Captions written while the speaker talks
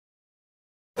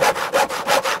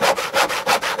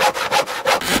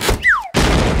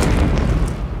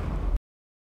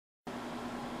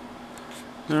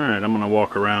Alright, I'm going to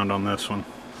walk around on this one.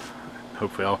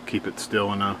 Hopefully I'll keep it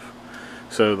still enough.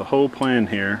 So the whole plan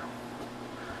here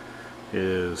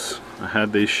is I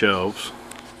had these shelves.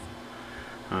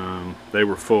 They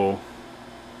were full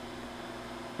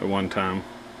at one time.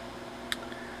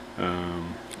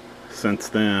 Since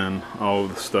then, all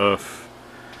of the stuff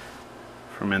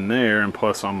from in there and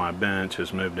plus on my bench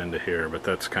has moved into here, but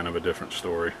that's kind of a different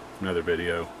story. Another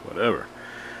video, whatever.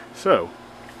 So,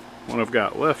 what I've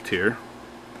got left here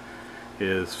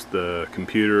is the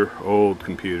computer, old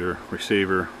computer,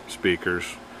 receiver,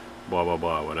 speakers, blah blah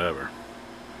blah, whatever.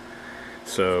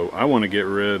 So I want to get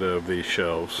rid of these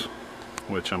shelves,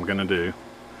 which I'm gonna do,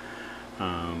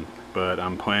 but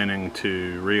I'm planning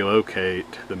to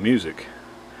relocate the music.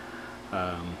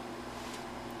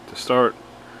 To start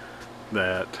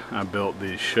that, I built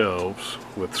these shelves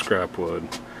with scrap wood.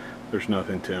 There's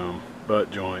nothing to them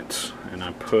but joints, and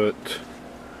I put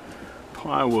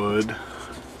plywood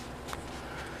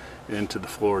into the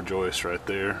floor joist right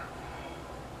there,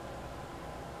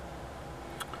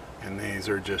 and these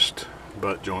are just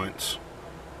butt joints,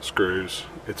 screws.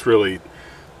 It's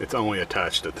only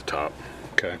attached at the top.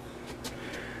 Okay,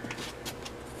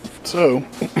 so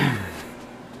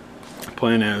the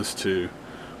plan is to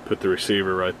put the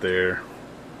receiver right there,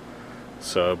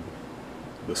 the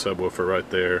subwoofer right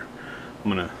there. I'm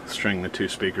gonna string the two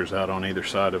speakers out on either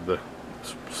side of the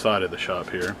shop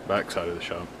here, back side of the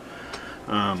shop.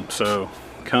 So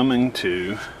coming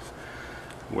to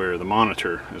where the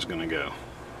monitor is going to go.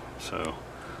 So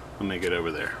let me get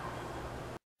over there.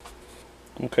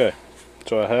 Okay,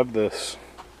 so I have this,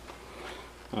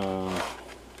 I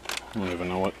don't even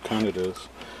know what kind it is,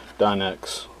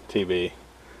 Dynex TV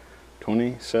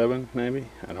 27 maybe,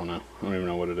 I don't know, I don't even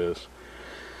know what it is.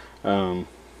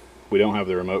 We don't have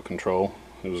the remote control,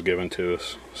 it was given to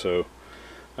us, so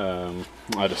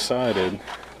I decided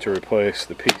to replace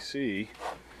the PC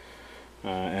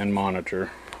and monitor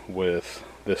with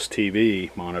this TV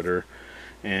monitor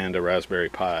and a Raspberry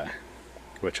Pi,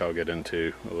 which I'll get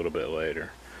into a little bit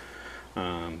later.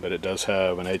 But it does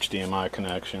have an HDMI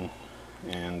connection,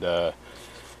 and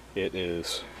it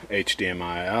is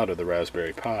HDMI out of the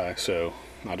Raspberry Pi, so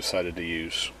I decided to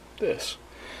use this.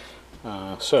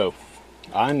 So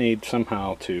I need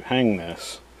somehow to hang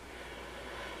this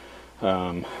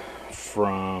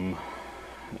from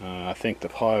I think the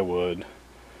plywood,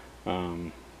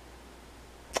 because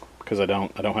I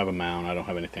don't have a mount, I don't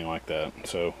have anything like that.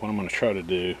 So what I'm going to try to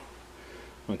do,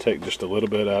 I'm going to take just a little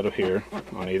bit out of here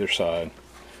on either side,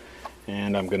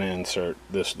 and I'm going to insert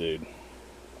this dude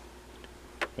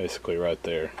basically right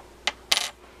there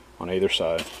on either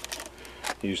side.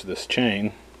 Use this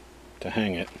chain to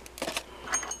hang it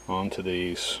onto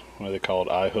these, what are they called,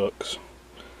 eye hooks,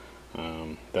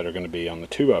 that are going to be on the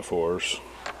 2x4s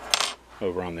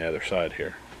over on the other side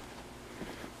here.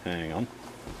 Hang on.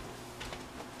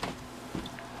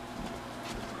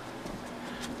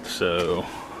 So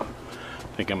I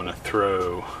think I'm going to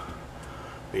throw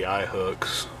the eye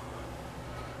hooks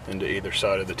into either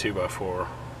side of the 2x4,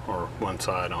 or one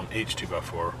side on each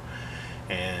 2x4,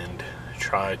 and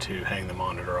try to hang the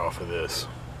monitor off of this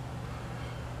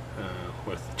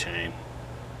with the chain.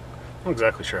 I'm not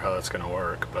exactly sure how that's going to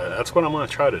work, but that's what I'm going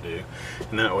to try to do,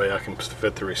 and that way I can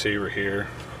fit the receiver here,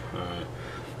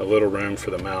 a little room for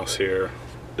the mouse here.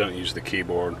 Don't use the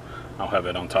keyboard, I'll have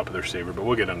it on top of the receiver, but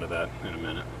we'll get into that in a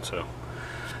minute. So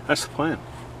that's the plan.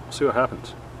 We'll see what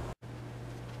happens.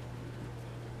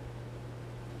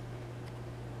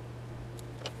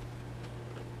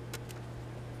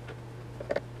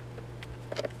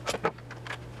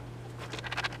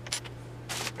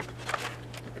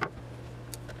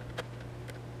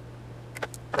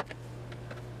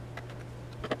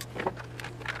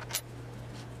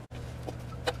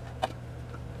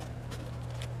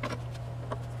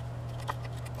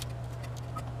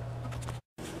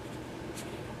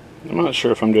 I'm not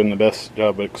sure if I'm doing the best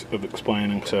job of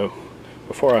explaining, so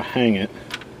before I hang it,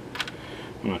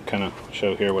 I'm going to kind of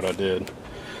show here what I did.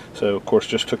 So of course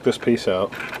just took this piece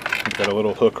out, got a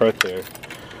little hook right there,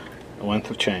 a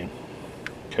length of chain.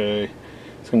 Okay,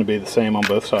 it's going to be the same on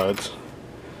both sides.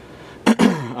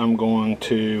 I'm going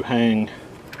to hang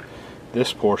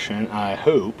this portion, I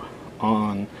hope,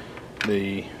 on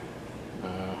the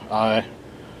eye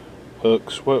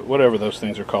hooks, whatever those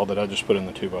things are called that I just put in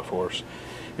the 2x4s.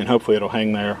 And hopefully it'll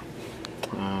hang there.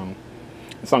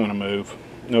 It's not going to move,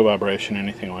 no vibration,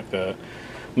 anything like that.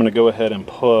 I'm going to go ahead and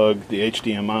plug the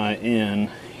HDMI in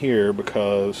here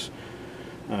because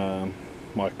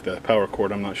like the power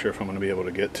cord, I'm not sure if I'm going to be able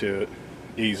to get to it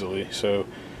easily. So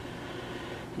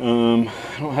I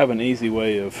don't have an easy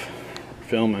way of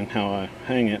filming how I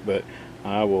hang it, but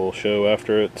I will show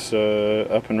after it's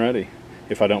up and ready,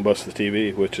 if I don't bust the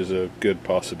TV, which is a good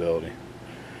possibility.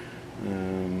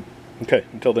 Okay,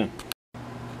 until then.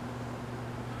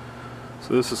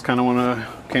 So this is kind of what I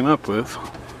came up with.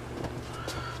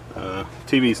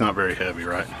 TV's not very heavy,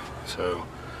 right? So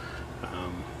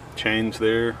chains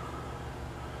there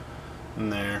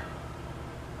and there.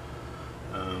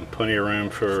 Plenty of room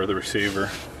for the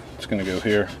receiver. It's going to go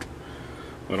here.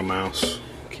 Little mouse,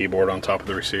 keyboard on top of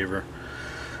the receiver.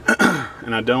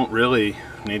 And I don't really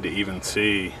need to even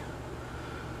see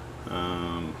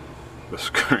the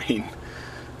screen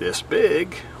this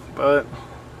big, but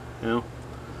you know,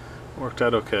 worked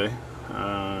out okay.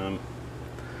 And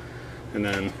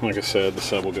then, like I said, the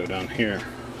sub will go down here.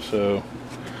 So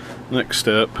next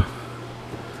step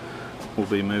will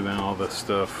be moving all this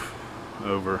stuff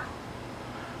over.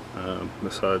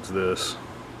 Besides this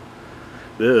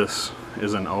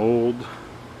is an old,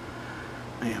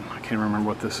 man, I can't remember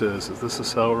what this is. Is this a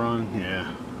cell run?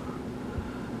 Yeah,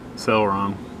 cell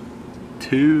run.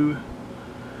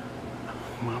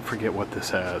 I forget what this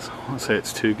has. I want to say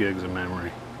it's 2 gigs of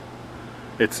memory.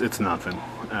 It's nothing.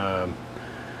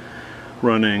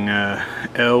 Running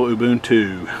L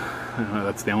Ubuntu.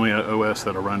 That's the only OS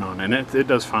that'll run on, and it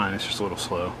does fine. It's just a little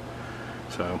slow.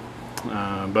 So,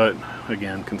 but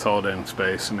again, consolidating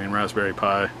space. I mean, Raspberry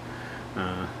Pi.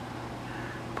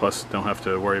 Plus, don't have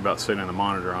to worry about sitting the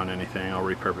monitor on anything. I'll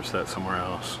repurpose that somewhere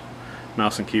else.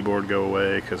 Mouse and keyboard go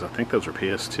away because I think those are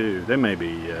PS2. They may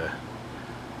be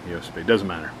USB. Doesn't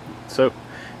matter. So,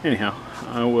 anyhow,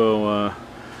 I will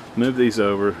move these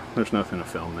over. There's nothing to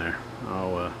film there.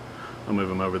 I'll move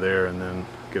them over there and then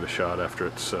get a shot after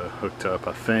it's hooked up.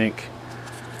 I think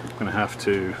I'm gonna have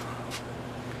to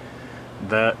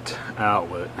that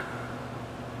outlet.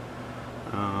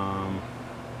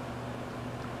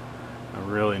 I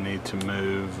really need to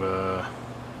move. I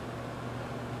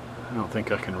don't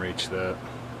think I can reach that.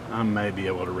 I may be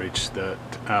able to reach that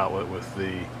outlet with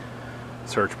the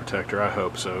surge protector. I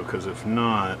hope so, because if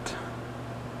not,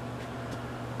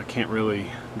 I can't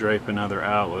really drape another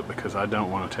outlet because I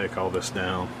don't want to take all this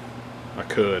down. I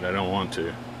could, I don't want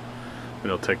to.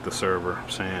 It'll take the server,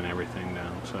 SAN, everything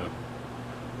down. So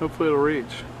hopefully it'll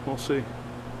reach. We'll see.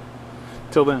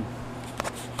 Till then.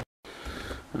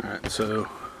 Alright, so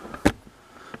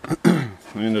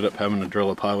we ended up having to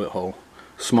drill a pilot hole,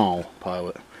 small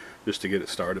pilot, just to get it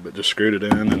started, but just screwed it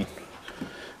in, and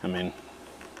I mean,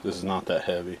 this is not that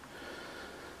heavy.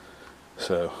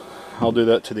 So I'll do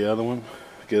that to the other one,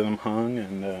 get them hung,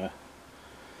 and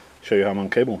show you how I'm gonna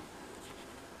cable them.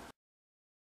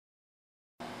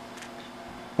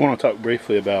 I want to talk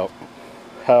briefly about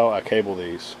how I cable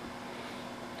these.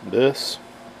 This,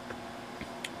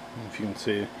 if you can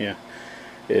see, yeah,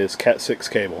 is Cat 6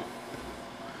 cable.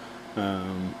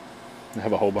 I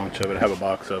have a whole bunch of it. I have a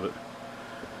box of it.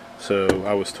 So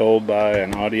I was told by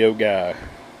an audio guy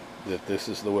that this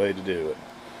is the way to do it.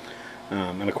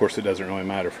 And of course it doesn't really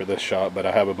matter for this shot, but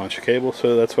I have a bunch of cables,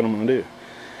 so that's what I'm going to do.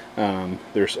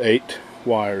 There's 8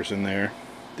 wires in there.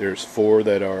 There's 4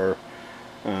 that are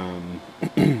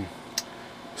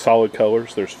solid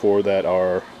colors. There's 4 that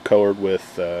are colored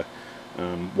with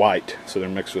white, so they're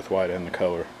mixed with white and the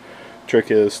color. Trick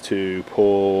is to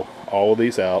pull all of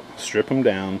these out, strip them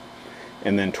down,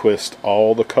 and then twist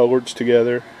all the coloreds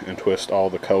together and twist all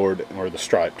the colored or the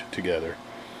striped together,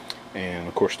 and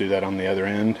of course do that on the other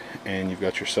end, and you've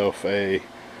got yourself a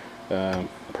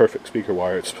perfect speaker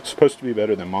wire. It's supposed to be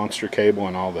better than monster cable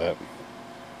and all that.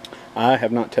 I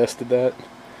have not tested that,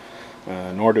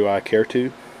 nor do I care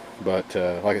to, but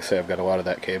like I say, I've got a lot of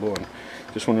that cable and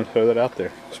just wanted to throw that out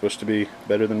there. It's supposed to be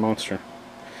better than monster.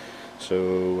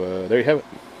 So there you have it.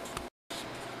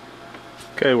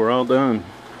 Okay, we're all done.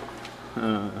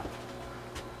 Got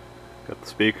the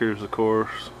speakers, of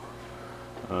course.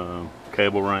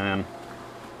 Cable ran.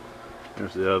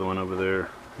 There's the other one over there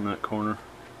in that corner.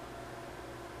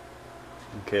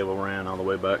 And cable ran all the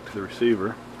way back to the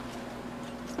receiver.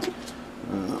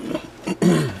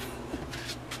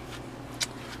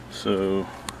 So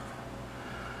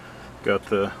got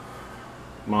the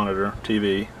monitor,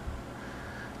 TV.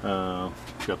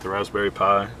 Got the Raspberry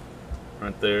Pi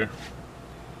right there.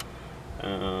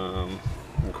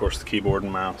 Of course the keyboard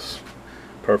and mouse.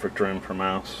 Perfect room for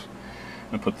mouse.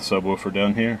 I put the subwoofer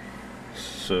down here,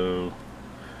 so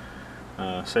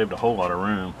saved a whole lot of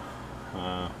room.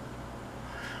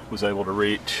 Was able to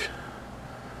reach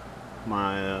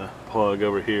my plug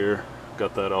over here.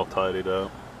 Got that all tidied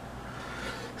up.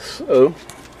 So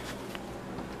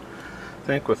I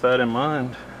think with that in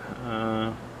mind,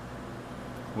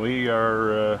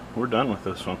 we're done with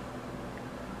this one.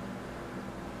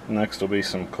 Next will be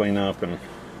some cleanup and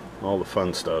all the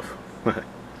fun stuff.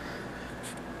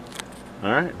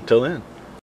 Alright, until then.